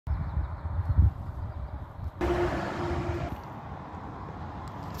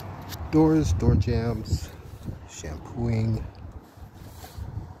Doors, door jams, shampooing,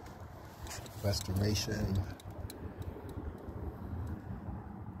 restoration,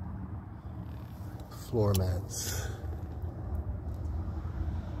 floor mats,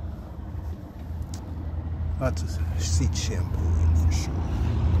 lots of seat shampooing for sure,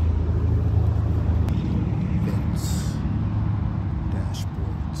 vents,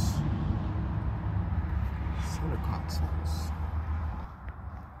 dashboards, center consoles.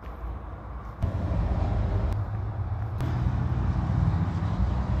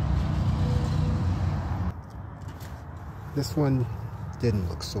 This one didn't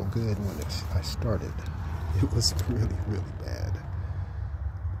look so good when I started. It was really, really bad.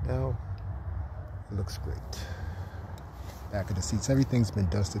 Now, it looks great. Back of the seats, everything's been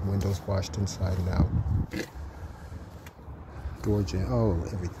dusted, windows washed inside and out. Door jam, oh,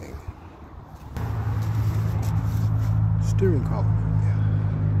 everything. Steering column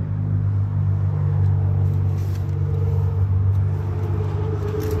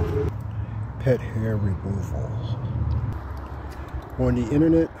area. Pet hair removal. On the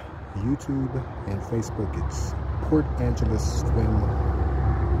internet, YouTube, and Facebook, it's Port Angeles-Sequim,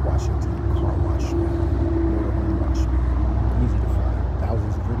 Washington car wash, motorhome wash. Easy to find.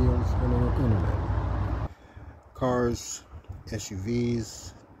 Thousands of videos on the internet. Cars,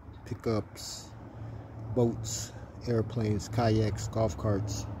 SUVs, pickups, boats, airplanes, kayaks, golf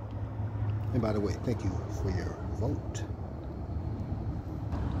carts. And by the way, thank you for your vote.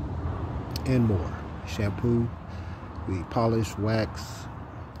 And more. Shampoo. We polish, wax,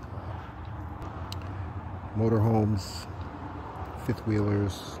 motorhomes, fifth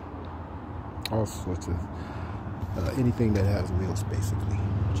wheelers, all sorts of anything that has wheels basically.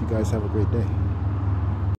 But you guys have a great day.